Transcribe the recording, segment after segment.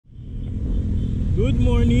Good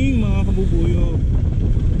morning mga kabubuyog.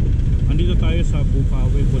 Andito tayo sa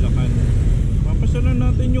Bocaue, Bulacan. Papasalan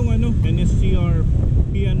natin yung NSCR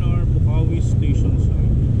PNR Bocaue Station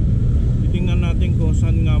Site. Titingnan natin kung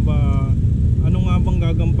saan nga ba, ano nga bang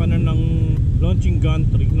gagampanan ng launching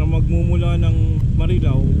gantry na magmumula ng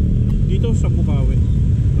Marilao dito sa Bocaue.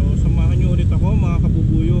 So samahan nyo ulit ako mga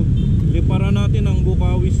kabubuyog. Liparan natin ang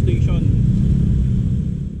Bocaue Station.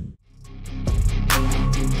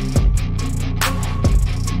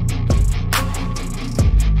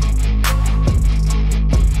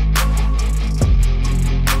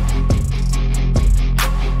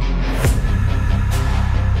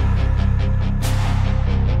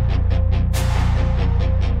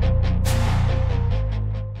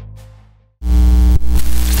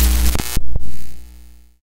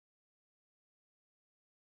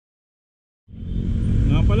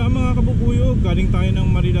 Pala mga kabubuyog, galing tayo ng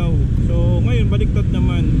Marilao. So ngayon baliktad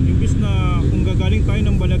naman. Imbis na kung gagaling tayo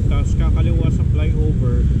ng Balagtas, kakaliwa sa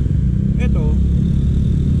flyover, eto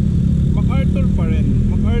MacArthur pa rin,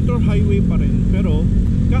 MacArthur Highway pa rin, pero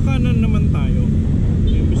kakanan naman tayo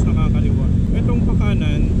imbis na kakaliwa. Etong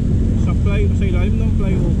pakanan sa ilalim ng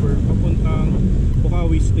flyover papuntang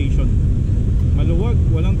Bocaue Station. Maluwag,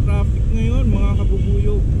 walang traffic ngayon mga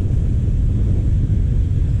kabubuyog.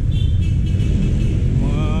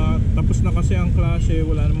 Tapos na kasi ang klase,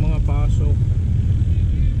 wala nang mga pasok.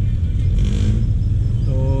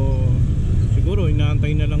 So siguro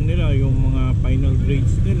inaantay na lang nila yung mga final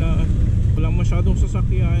grades nila. Walang masyadong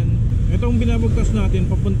sasakyan. Itong binabagtas natin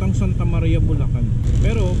papuntang Santa Maria, Bulacan.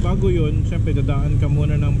 Pero bago yun, siyempre dadaan ka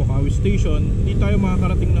muna ng Bocaue Station. Hindi tayo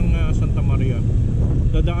makakarating ng Santa Maria.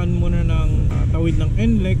 Dadaan muna ng tawid ng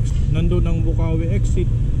NLEX. Nandun ang Bocaue Exit,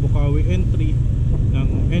 Bocaue Entry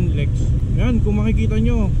ng NLEX. Yan, kung makikita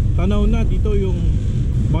nyo, tanaw na dito yung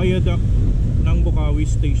Viaduct ng Bocaue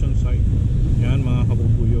Station Site. Yan mga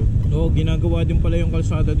kabubuyog. So ginagawa din pala yung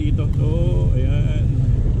kalsada dito. So ayan,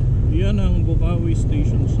 yan ang Bocaue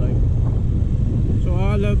Station Site. So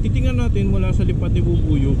titingnan natin mula sa lipat ni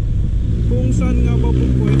Bubuyog kung saan nga ba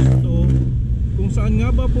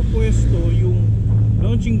po pwesto yung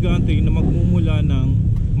launching gantry na magmumula ng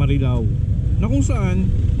Marilao, na kung saan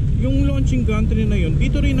yung launching gantry na yun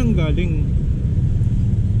dito rin ang galing.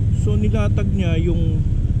 So nilatag niya yung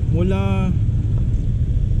mula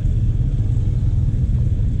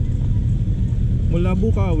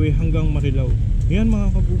Bocaue hanggang Marilao. Yan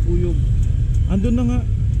mga kabubuyog. Andun na nga,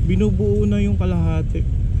 binubuo na yung kalahati.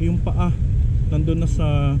 Yung paa nandun na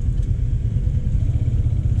sa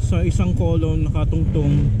isang column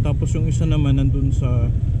nakatungtong, tapos yung isa naman nandun sa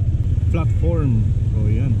platform. So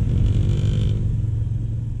yan.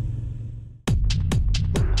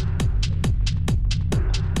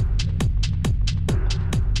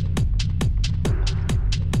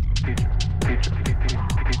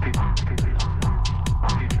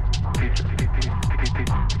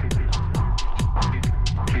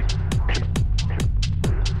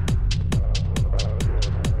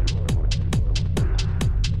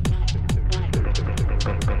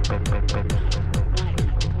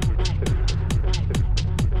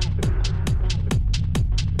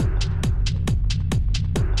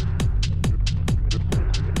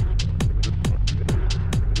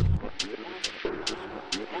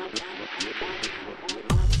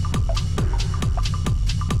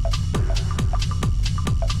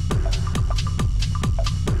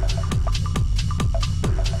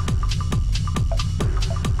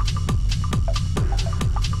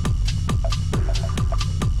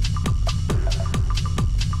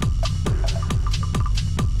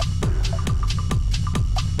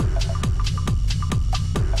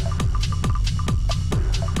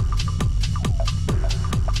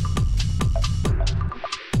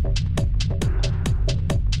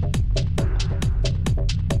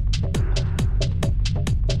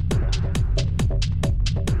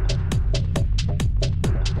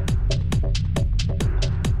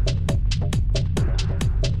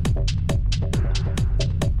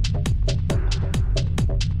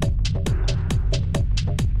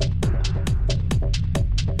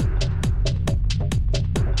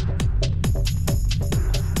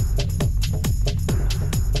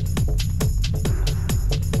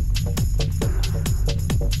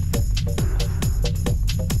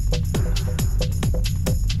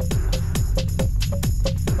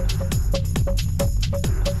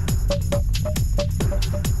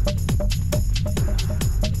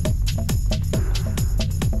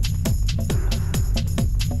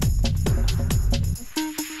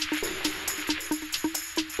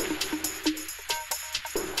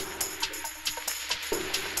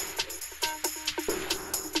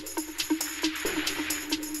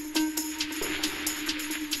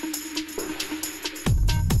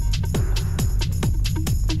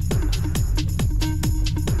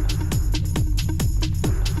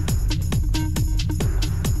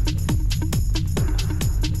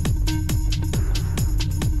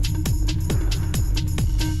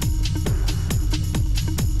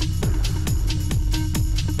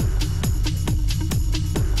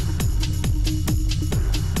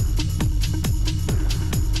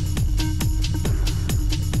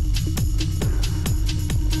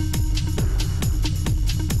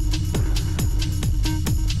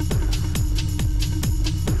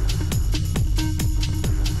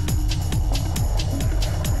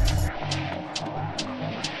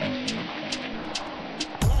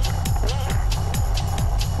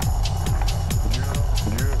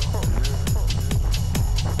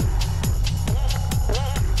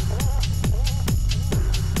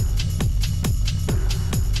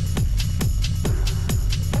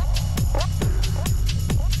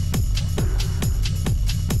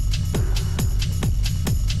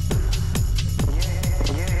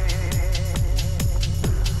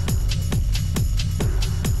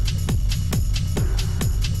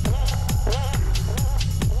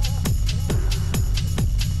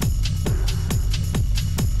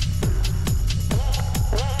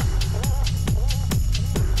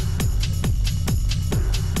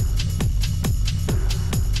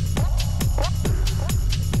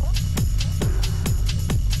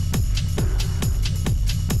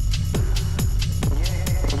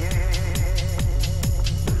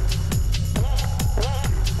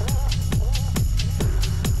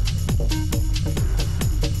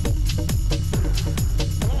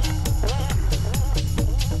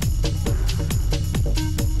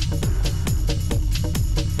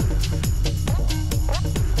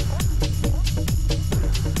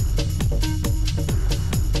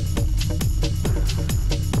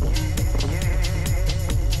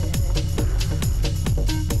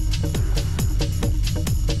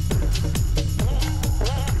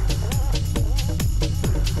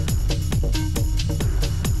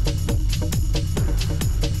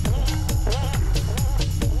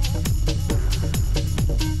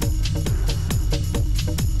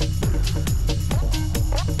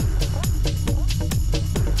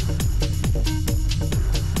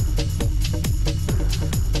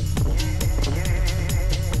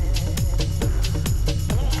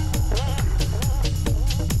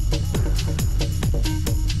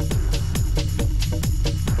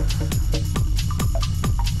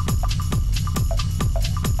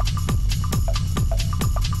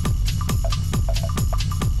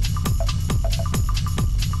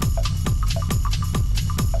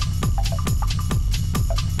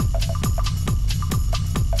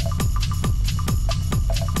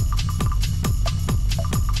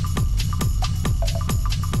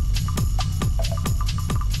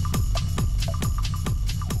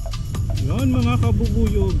 Yan mga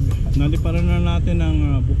kabubuyog, naliparan na natin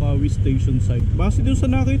ang Bocaue Station Site. Base dun sa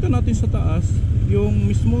nakita natin sa taas, yung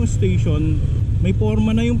mismo station may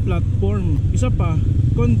forma na yung platform. Isa pa,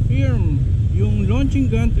 confirm yung launching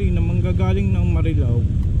gantry na manggagaling ng Marilao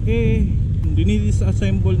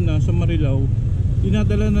dinidisassemble na sa Marilao,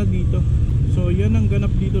 dinadala na dito. So yan ang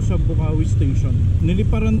ganap dito sa Bocaue Station.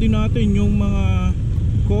 Niliparan din natin yung mga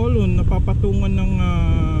column na papatungan ng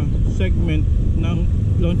segment ng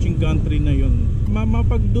launching gantry na yon.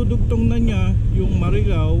 Mapagdudugtong na niya yung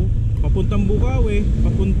Marilao papuntang Bocaue,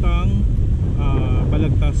 papuntang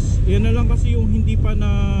Balagtas. Yan na lang kasi yung hindi pa na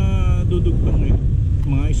dudugtong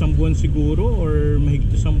mga isang buwan siguro or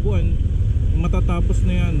mahigit isang buwan matatapos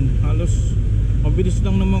na yan. Halos mabilis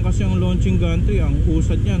lang naman kasi ang launching gantry. Ang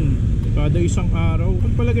usad yan kada isang araw.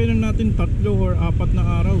 Pagpalagay na natin 3 or 4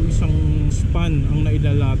 na araw, isang span ang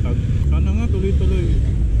nailalatag. Sana nga tuloy-tuloy.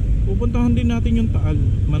 Pupuntahan din natin yung Taal,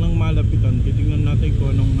 manang malapitan. Titingnan natin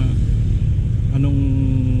kung anong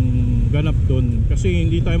ganap doon. Kasi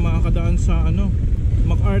hindi tayo makakadaan sa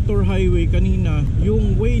MacArthur Highway kanina.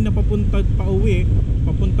 Yung way na pauwi,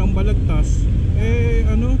 papuntang Balagtas,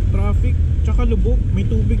 traffic, tsaka lubog, may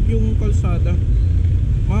tubig yung kalsada.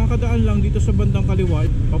 Makakadaan lang dito sa bandang kaliwa,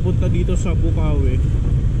 papunta dito sa Bocaue.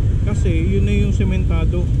 Kasi yun na yung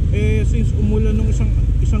sementado. Since umulan nung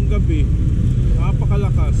isang gabi,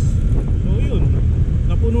 napakalakas. So yun,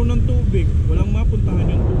 napuno ng tubig, walang mapuntahan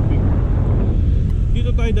yung tubig.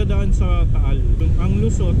 Dito tayo dadaan sa Taal. Ang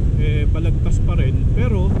lusot Balagtas pa rin,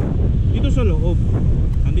 pero dito sa loob.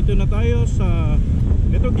 Andito na tayo sa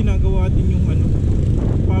ginagawa din yung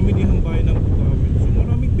family hambayan ng Bocaue. So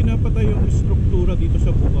maraming pinapatay yung struktura dito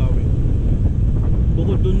sa Bocaue.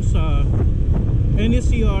 Bukod dun sa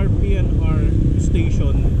NSCR PNR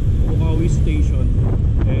station, Bocaue Station,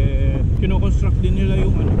 kinoconstruct din nila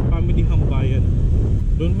yung family hambayan.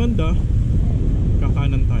 Doon banda,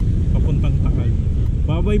 kakanan tayo, papuntang Taal.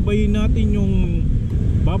 Babaybayin natin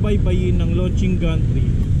ng launching gantry,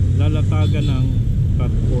 lalatagan ng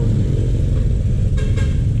platform.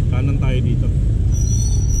 Kanan tayo dito.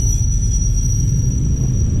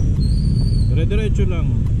 Diretso lang.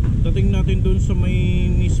 Dating natin doon sa may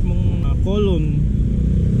mismong column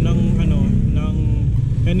ng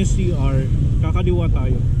NSCR, kakaliwa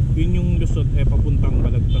tayo. Yun yung lusot papuntang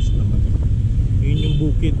Balagtas naman. Yun yung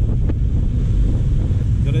bukid.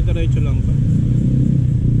 Diretso lang to.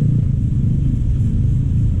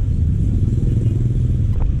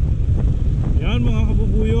 Yan mga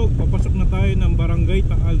kabubuyog, papasok na tayo ng barangay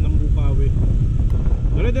Taal ng Bocaue.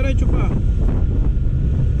 Diretso pa.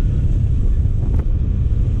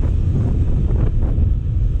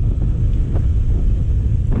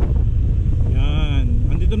 Yan,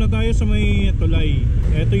 andito na tayo sa may tulay.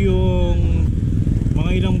 Ito yung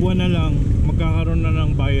mga ilang buwan na lang magkakaroon na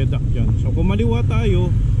ng viaduct dyan. So kumaliwa tayo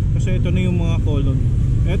kasi ito na yung mga column.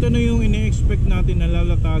 Ito na yung ini-expect natin na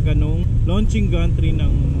lalatagan ng launching gantry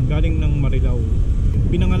ng galing ng Marilao.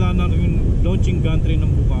 Pinangalanan yung launching gantry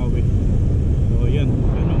ng Bocaue. So yan,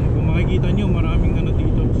 kung makikita nyo maraming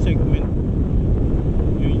dito segment.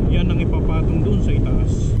 Yan ang ipapatong dun sa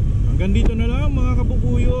itaas. Hanggang dito na lang mga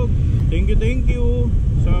kabubuyog. Thank you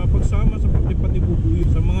sa pagsama sa paglipad ni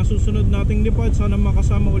Bubuyog. Sa mga susunod nating lipad, sana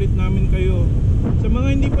makasama ulit namin kayo. Sa mga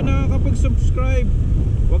hindi pa nakakapag-subscribe,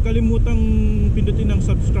 huwag kalimutang pindutin ang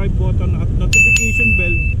subscribe button at notification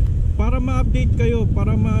bell para ma-update kayo,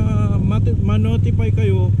 para ma-notify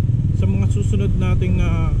kayo sa mga susunod nating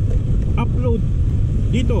upload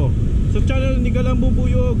dito sa channel ni Galang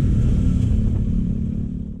Bubuyog.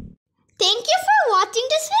 Thank you for watching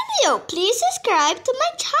this video. Please subscribe to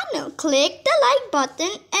my channel. Click the like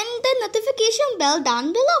button and the notification bell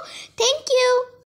down below. Thank you.